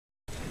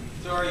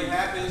So are you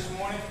happy this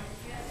morning?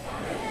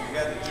 You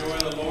got the joy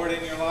of the Lord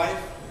in your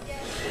life?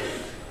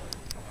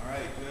 All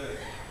right, good.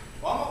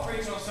 Well, I'm going to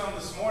preach on something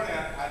this morning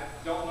I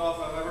don't know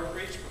if I've ever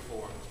preached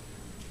before.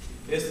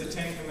 It's the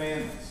Ten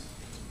Commandments.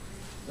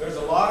 There's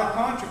a lot of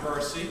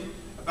controversy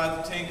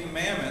about the Ten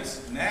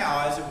Commandments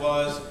now as it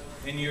was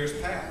in years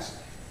past.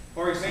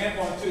 For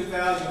example, in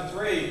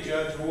 2003,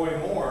 Judge Roy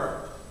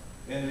Moore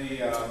in the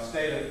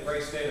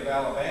great state of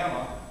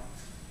Alabama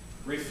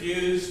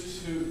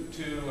refused to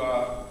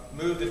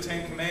move the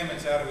Ten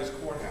Commandments out of his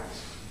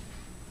courthouse.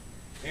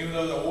 Even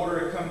though the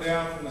order had come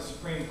down from the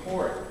Supreme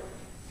Court,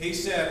 he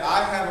said,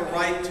 I have a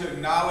right to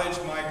acknowledge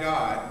my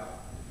God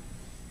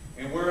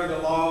and where the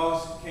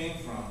laws came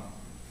from.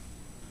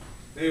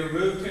 They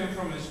removed him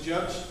from his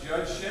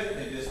judgeship,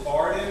 they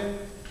disbarred him,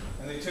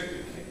 and they took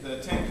the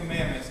Ten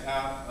Commandments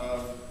out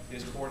of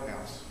his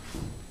courthouse.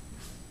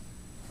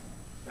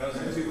 That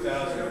was in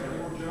 2000.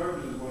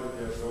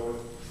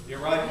 You're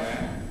right,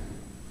 man.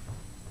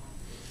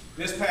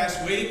 This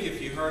past week,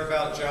 if you heard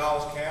about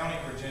Giles County,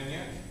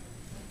 Virginia,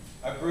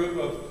 a group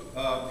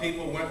of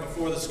people went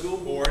before the school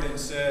board and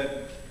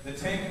said the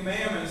Ten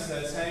Commandments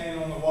that's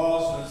hanging on the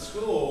walls of the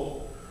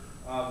school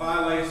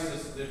violates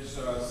this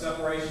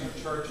separation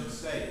of church and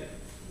state.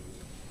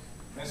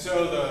 And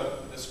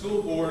so the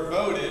school board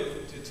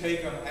voted to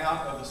take them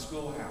out of the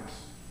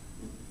schoolhouse.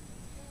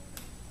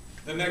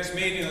 The next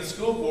meeting of the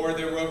school board,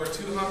 there were over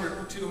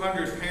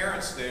 200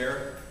 parents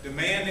there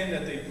demanding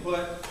that they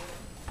put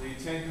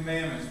the Ten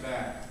Commandments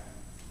back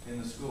in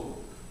the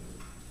school.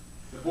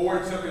 The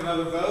board took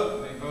another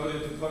vote. They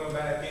voted to put them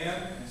back in.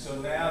 And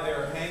so now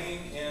they're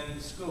hanging in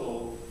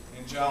school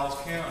in Giles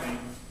County.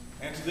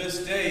 And to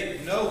this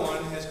date, no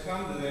one has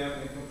come to them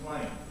and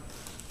complained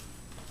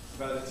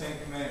about the Ten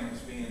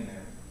Commandments being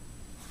there.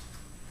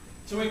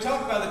 So when we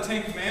talk about the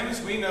Ten Commandments,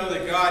 we know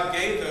that God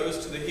gave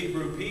those to the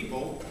Hebrew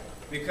people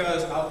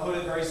because, I'll put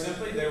it very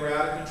simply, they were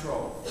out of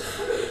control.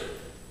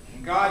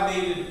 And God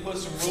needed to put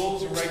some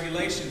rules and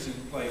regulations in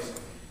place.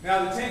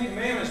 Now, the Ten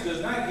Commandments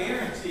does not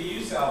guarantee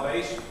you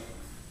salvation.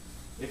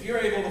 If you're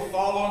able to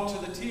follow them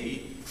to the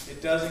T,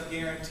 it doesn't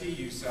guarantee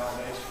you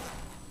salvation.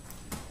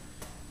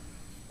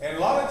 And a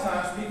lot of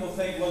times people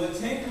think, well, the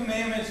Ten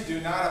Commandments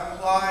do not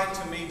apply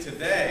to me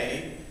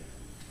today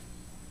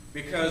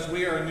because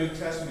we are a New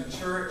Testament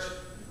church.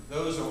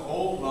 Those are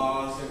old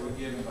laws that were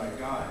given by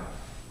God.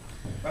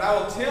 But I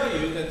will tell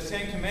you that the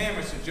Ten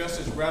Commandments are just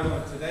as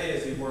relevant today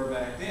as they were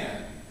back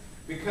then,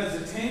 because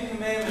the Ten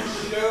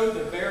Commandments show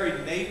the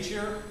very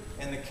nature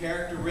and the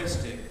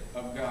characteristic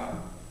of God.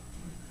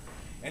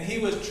 And he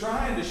was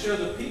trying to show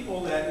the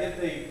people that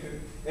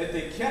if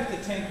they kept the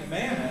Ten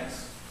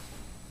Commandments,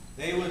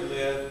 they would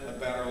live a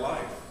better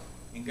life,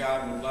 and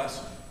God would bless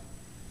them.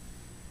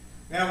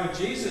 Now, when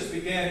Jesus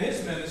began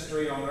his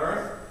ministry on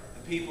earth,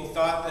 the people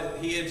thought that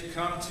he had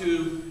come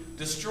to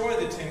destroy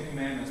the Ten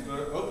Commandments.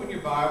 But open your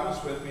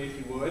Bibles with me, if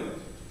you would,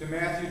 to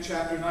Matthew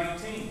chapter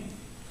 19.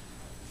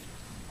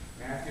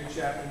 Matthew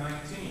chapter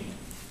 19.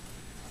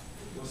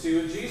 We'll see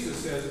what Jesus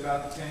says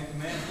about the Ten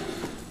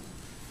Commandments.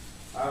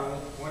 I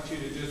don't want you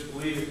to just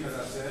believe it because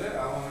I said it.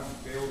 I want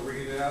to be able to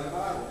read it out of the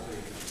Bible to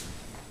you.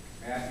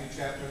 Matthew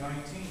chapter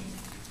 19.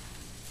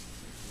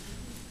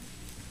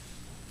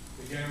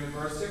 Beginning with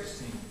verse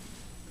 16.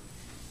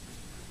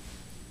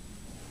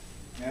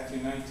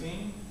 Matthew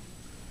 19.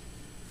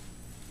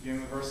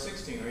 Beginning with verse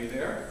 16. Are you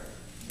there?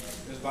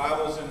 There's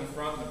Bibles in the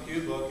front in the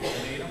pew book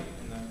if you need them.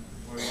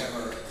 Where we have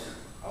our,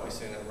 I always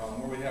say that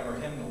wrong, where we have our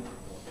hymnal.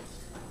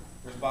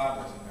 There's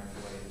Bibles in there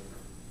for you.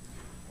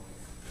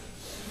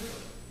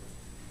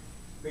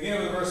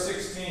 Beginning with verse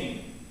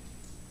 16.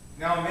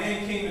 Now a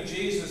man came to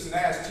Jesus and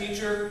asked,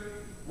 Teacher,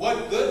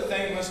 what good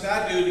thing must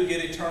I do to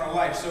get eternal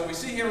life? So we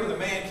see here where the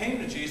man came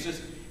to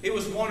Jesus, he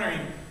was wondering,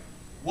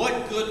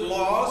 what good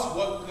laws,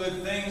 what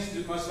good things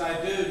must I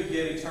do to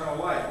get eternal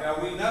life?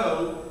 Now we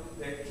know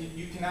that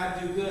you cannot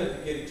do good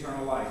to get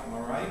eternal life, am I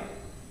right?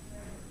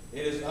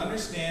 It is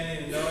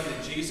understanding and knowing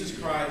that Jesus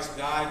Christ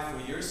died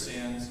for your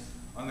sins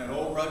on that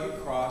old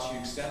rugged cross. You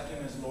accept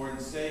him as Lord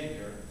and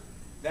Savior.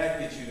 That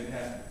gets you to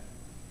heaven.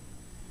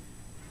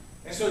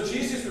 And so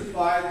Jesus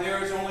replied,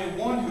 there is only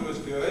one who is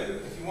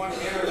good. If you want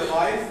to enter the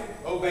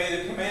life,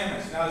 obey the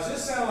commandments. Now, does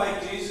this sound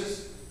like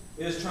Jesus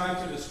is trying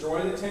to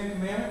destroy the Ten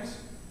Commandments?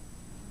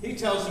 He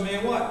tells the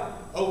man what?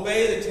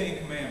 Obey the Ten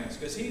Commandments,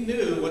 because he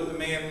knew what the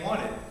man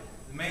wanted.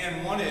 The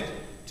man wanted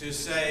to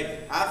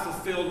say, I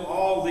fulfilled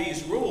all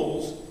these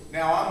rules,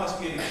 now I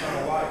must get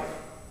eternal life.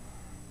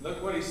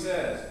 Look what he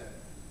says.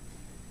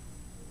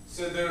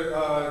 So there's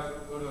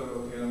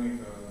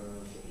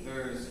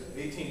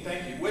 18.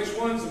 Thank you. Which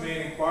ones, the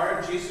man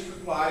inquired? Jesus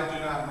replied, do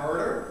not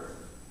murder,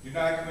 do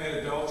not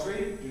commit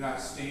adultery, do not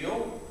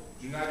steal,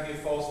 do not give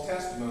false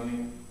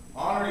testimony,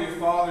 honor your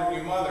father and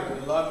your mother,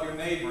 and love your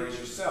neighbor as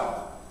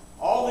yourself.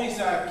 All these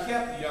I have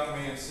kept, the young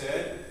man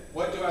said.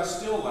 What do I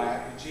still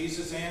lack? And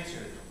Jesus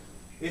answered,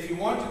 if you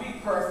want to be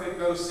perfect,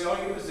 go sell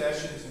your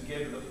possessions and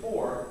give to the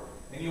poor,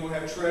 and you will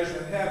have treasure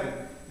in heaven.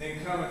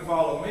 Then come and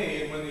follow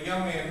me. And when the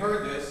young man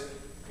heard this,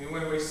 he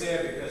went away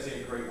sad because he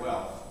had great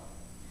wealth.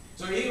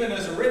 So even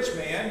as a rich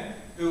man,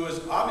 who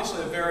was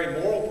obviously a very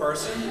moral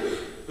person,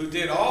 who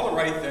did all the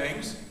right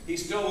things, he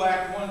still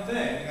lacked one thing,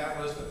 and that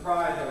was the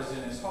pride that was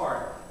in his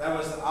heart. That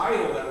was the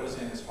idol that was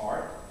in his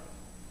heart,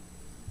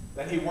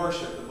 that he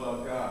worshipped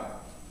above God.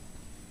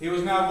 He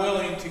was not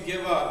willing to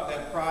give up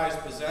that prized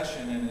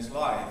possession in his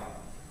life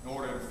in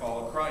order to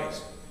follow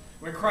Christ.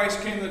 When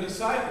Christ came to the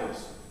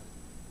disciples,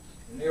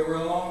 and they were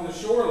along the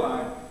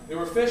shoreline, they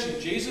were fishing,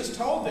 Jesus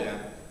told them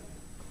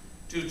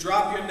to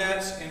drop your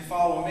nets and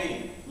follow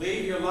me.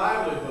 Leave your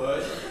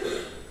livelihood,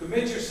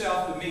 commit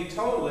yourself to me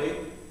totally,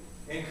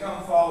 and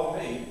come follow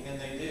me. And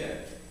they did.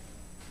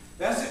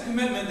 That's the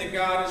commitment that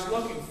God is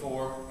looking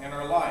for in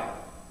our life.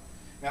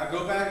 Now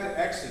go back to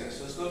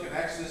Exodus. Let's look at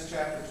Exodus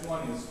chapter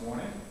 20 this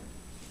morning.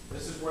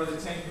 This is where the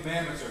Ten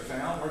Commandments are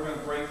found. We're going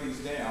to break these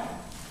down.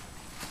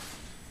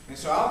 And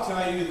so I'll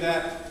tell you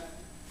that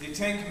the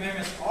Ten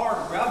Commandments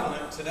are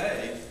relevant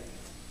today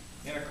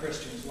in a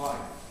Christian's life.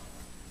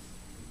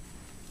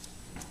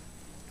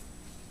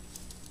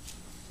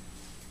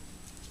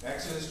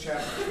 Exodus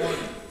chapter 20.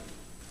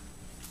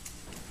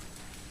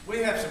 We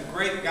have some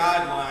great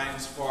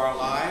guidelines for our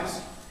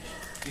lives.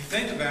 If you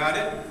think about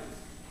it,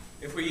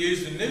 if we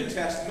use the New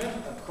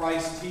Testament of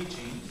Christ's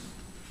teachings,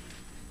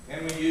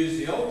 and we use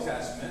the Old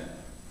Testament,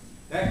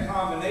 that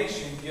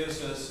combination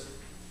gives us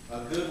a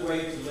good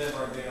way to live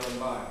our daily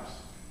lives.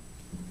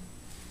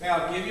 Now,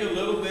 I'll give you a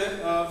little bit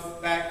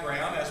of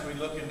background as we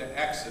look into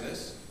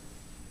Exodus.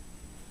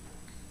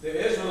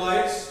 The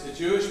Israelites, the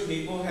Jewish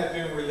people, had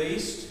been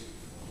released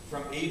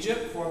from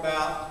Egypt for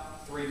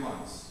about 3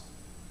 months.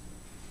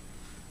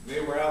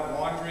 They were out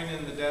wandering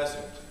in the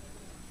desert.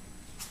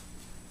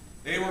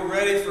 They were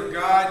ready for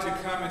God to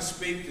come and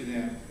speak to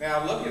them.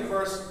 Now look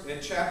at in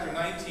chapter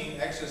 19,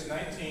 Exodus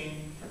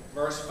 19,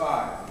 verse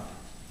 5.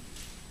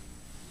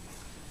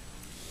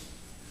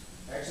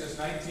 Exodus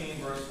 19,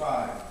 verse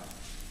 5.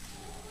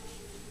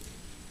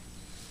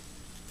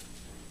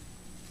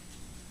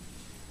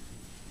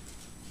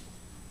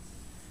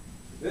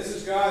 This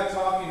is God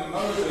talking to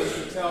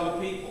Moses to tell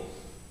the people.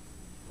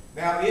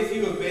 Now if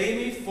you obey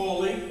me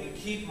fully and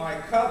keep my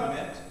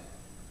covenant,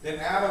 then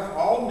out of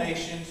all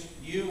nations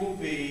you will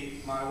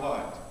be my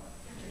what?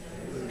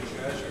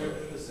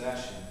 Treasured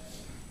possession.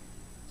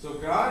 So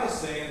God is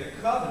saying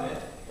the covenant,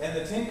 and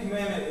the Ten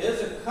Commandments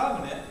is a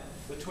covenant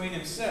between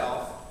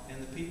himself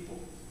and the people.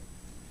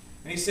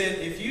 And he said,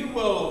 if you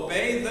will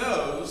obey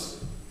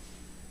those,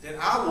 then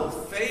I will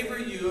favor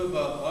you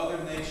above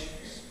other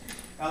nations.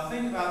 Now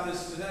think about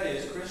this today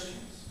as Christians.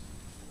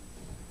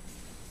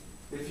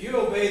 If you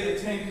obey the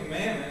Ten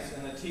Commandments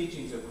and the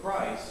teachings of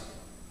Christ,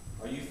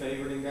 are you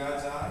favored in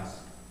God's eyes?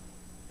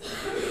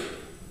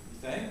 You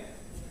think?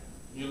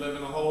 You live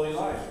in a holy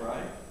life,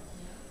 right?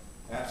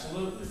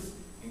 Absolutely.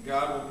 And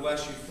God will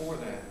bless you for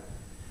that.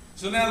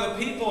 So now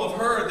the people have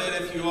heard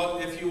that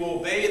if you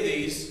obey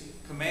these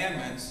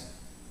commandments,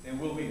 then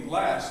we'll be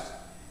blessed.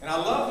 And I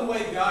love the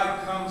way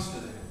God comes to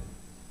them.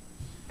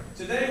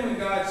 Today when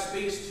God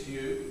speaks to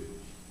you,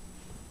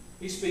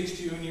 he speaks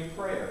to you in your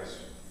prayers.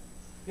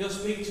 He'll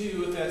speak to you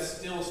with that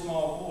still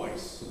small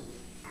voice.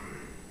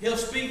 He'll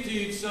speak to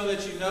you so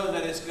that you know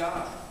that it's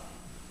God.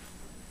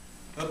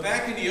 But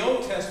back in the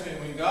Old Testament,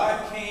 when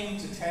God came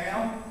to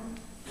town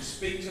to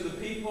speak to the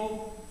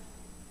people,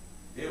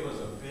 it was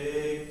a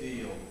big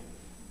deal.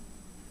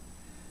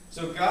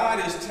 So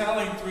God is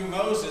telling through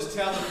Moses,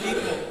 tell the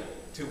people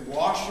to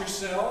wash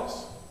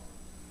yourselves,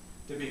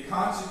 to be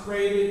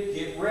consecrated,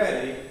 get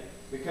ready,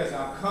 because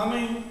I'm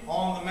coming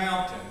on the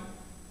mountain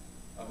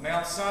of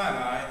Mount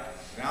Sinai,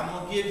 and I'm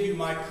going to give you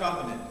my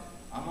covenant.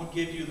 I'm going to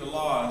give you the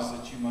laws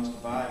that you must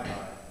abide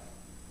by.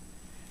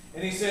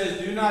 And he says,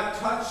 do not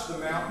touch the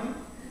mountain.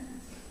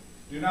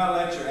 Do not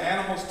let your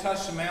animals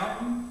touch the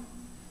mountain.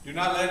 Do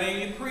not let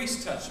any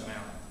priests touch the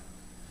mountain.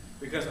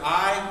 Because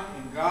I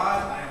am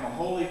God, I am a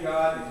holy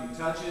God. If you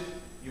touch it,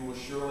 you will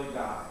surely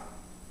die.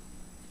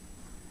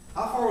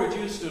 How far would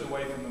you have stood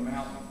away from the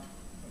mountain?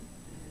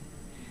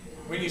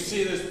 When you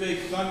see this big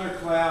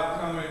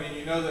thundercloud coming and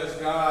you know there's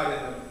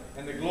God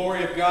and the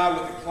glory of God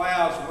with the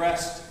clouds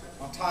rest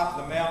on top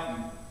of the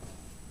mountain,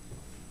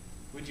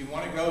 would you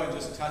want to go and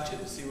just touch it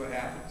to see what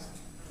happens?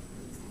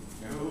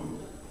 No.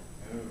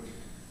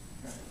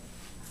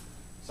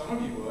 Some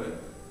of you would.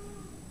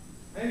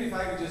 Maybe if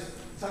I could just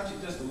touch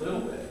it just a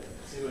little bit,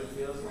 see what it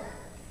feels like.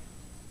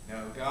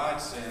 No, God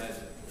said,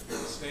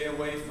 stay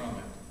away from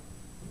it.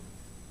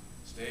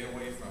 Stay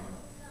away from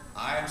it.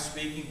 I am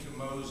speaking to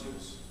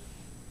Moses.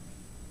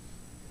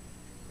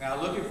 Now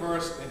look at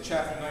in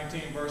chapter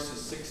 19, verses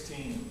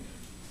 16.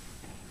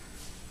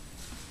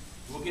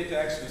 We'll get to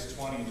Exodus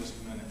 20 in just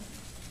a minute.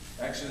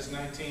 Exodus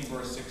 19,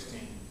 verse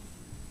 16.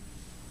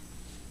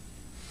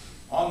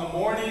 On the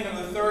morning of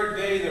the third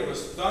day there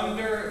was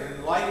thunder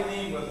and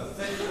lightning with a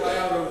thick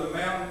cloud over the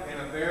mountain and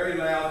a very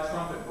loud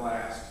trumpet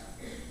blast.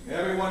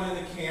 Everyone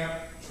in the camp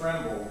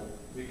trembled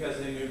because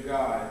they knew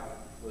God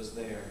was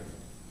there.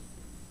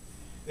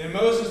 Then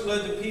Moses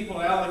led the people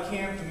out of the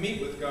camp to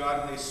meet with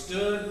God, and they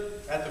stood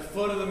at the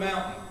foot of the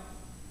mountain.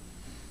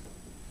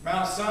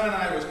 Mount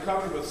Sinai was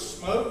covered with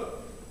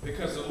smoke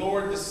because the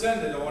Lord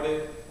descended on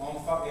it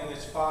in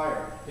its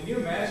fire. Can you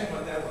imagine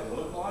what that would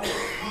look like?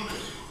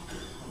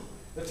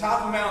 The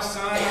top of Mount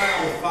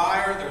Sinai on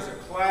fire, there's a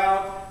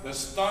cloud,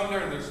 there's thunder,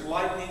 and there's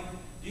lightning.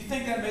 Do you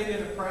think that made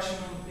an impression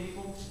on the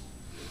people?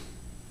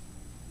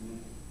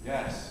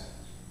 Yes.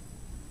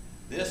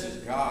 This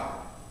is God.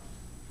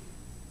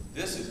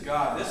 This is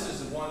God. This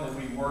is the one that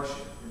we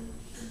worship.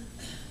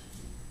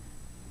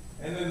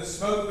 And then the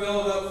smoke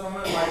billowed up from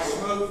it like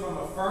smoke from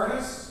a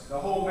furnace. The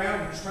whole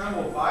mountain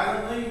trembled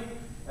violently,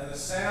 and the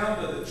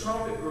sound of the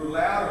trumpet grew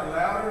louder and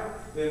louder.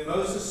 Then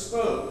Moses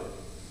spoke,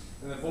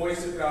 and the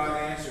voice of God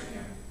answered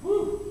him.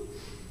 Whew!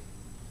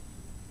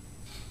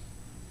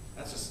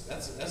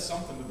 That's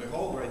something to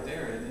behold right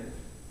there, isn't it?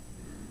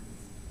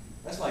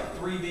 That's like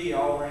 3D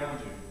all around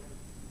you,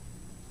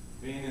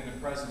 being in the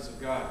presence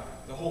of God.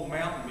 The whole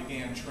mountain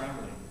began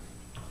trembling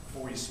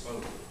before he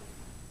spoke.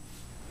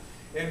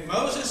 And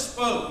Moses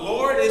spoke,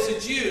 Lord, is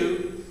it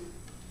you?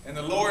 And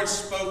the Lord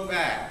spoke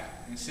back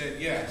and said,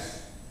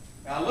 yes.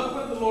 Now look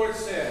what the Lord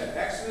said.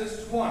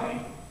 Exodus 20,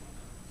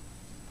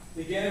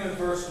 beginning with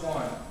verse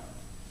 1.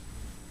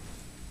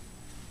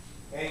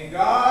 And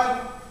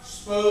God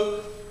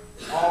spoke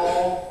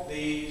all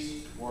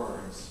these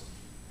words.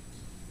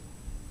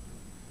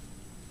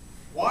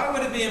 Why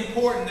would it be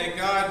important that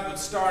God would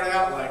start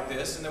out like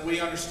this and that we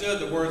understood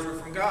the words were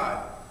from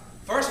God?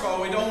 First of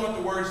all, we don't want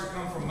the words to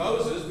come from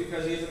Moses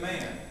because he's a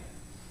man.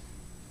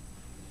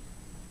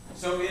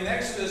 So in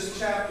Exodus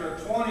chapter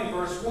 20,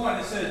 verse 1,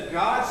 it says,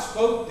 God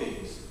spoke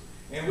these.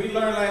 And we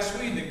learned last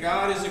week that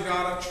God is a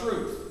God of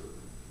truth.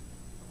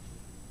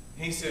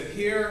 He said,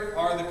 here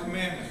are the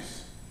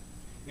commandments.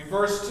 In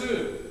verse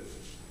 2,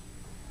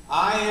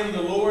 I am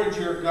the Lord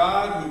your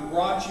God who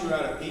brought you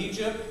out of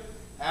Egypt,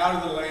 out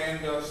of the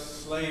land of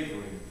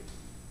slavery.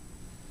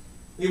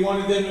 He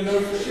wanted them to know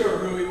for sure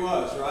who he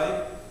was,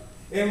 right?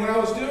 And when I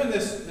was doing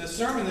this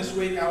sermon this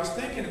week, I was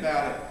thinking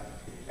about it.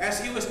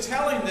 As he was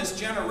telling this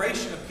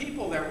generation of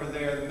people that were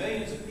there, the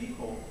millions of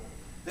people,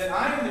 that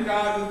I am the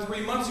God who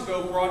 3 months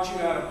ago brought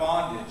you out of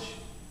bondage.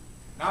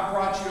 Not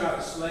brought you out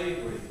of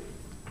slavery.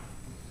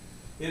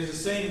 It is the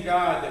same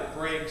God that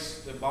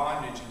breaks the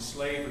bondage and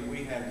slavery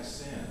we had to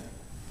sin,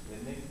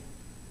 isn't he?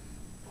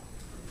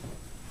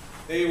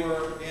 They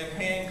were in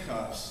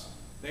handcuffs.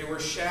 They were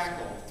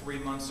shackled 3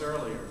 months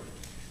earlier.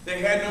 They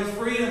had no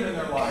freedom in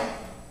their life.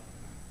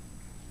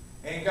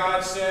 And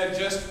God said,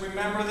 just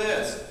remember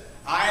this.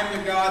 I am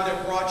the God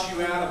that brought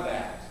you out of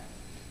that.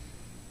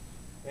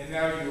 And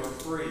now you are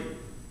free.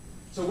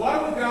 So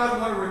why would God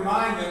want to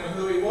remind them of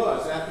who he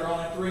was after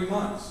only 3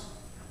 months?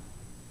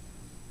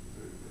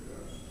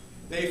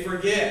 They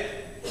forget.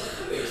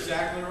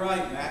 Exactly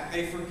right, Matt.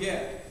 They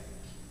forget.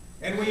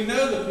 And we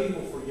know that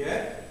people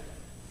forget.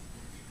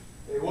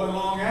 It wasn't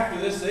long after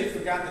this, they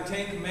forgot the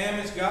 10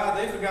 Commandments, God.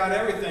 They forgot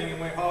everything and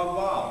went hog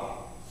wild.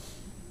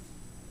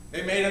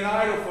 They made an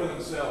idol for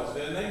themselves,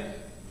 didn't they?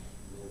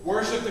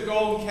 Worshipped the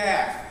golden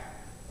calf.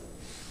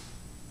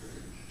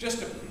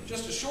 Just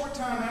a short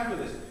time after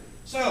this.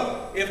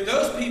 So, if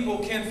those people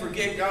can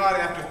forget God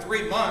after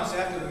 3 months,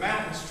 after the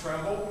mountains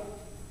tremble,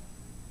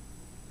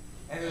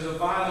 and there's a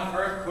violent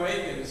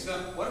earthquake and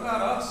stuff, what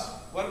about us?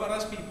 What about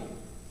us people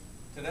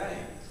today?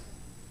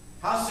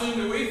 How soon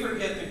do we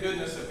forget the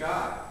goodness of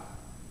God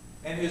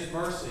and his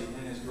mercy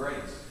and his grace?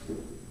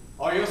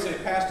 Oh, you'll say,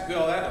 Pastor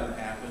Bill, that doesn't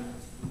happen.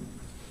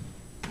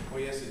 Well,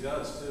 yes, it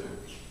does too.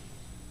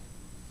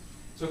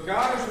 So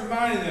God is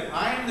reminding them,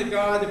 I am the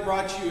God that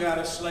brought you out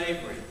of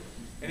slavery.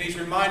 And he's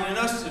reminding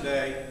us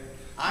today,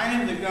 I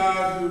am the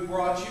God who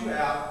brought you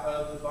out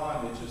of the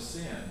bondage of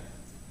sin.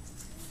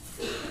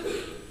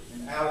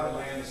 And out of the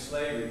land of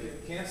slavery.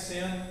 Can't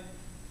sin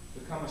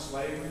become a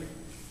slavery?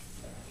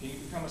 Can you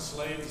become a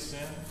slave to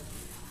sin?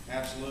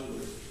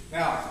 Absolutely.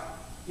 Now,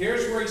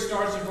 here's where he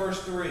starts in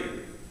verse 3.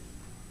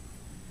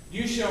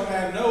 You shall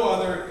have no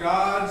other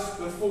gods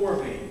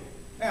before me.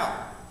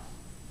 Now,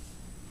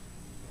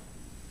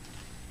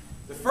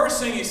 the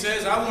first thing he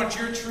says, I want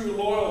your true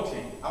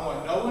loyalty. I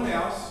want no one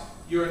else.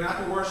 You are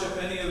not to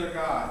worship any other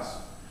gods.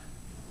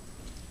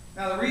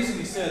 Now, the reason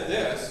he said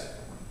this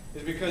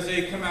is because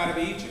they had come out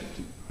of Egypt.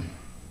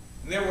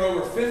 And there were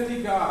over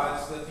 50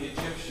 gods that the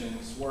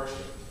Egyptians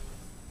worshipped.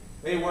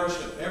 They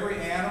worshipped every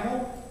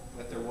animal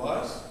that there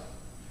was.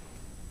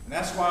 And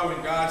that's why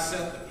when God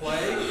sent the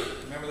plague,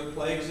 remember the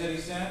plagues that he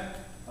sent?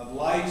 Of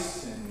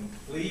lice and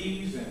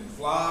fleas and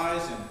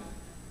flies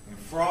and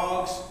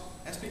frogs.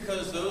 That's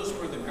because those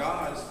were the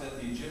gods that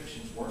the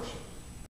Egyptians worshipped.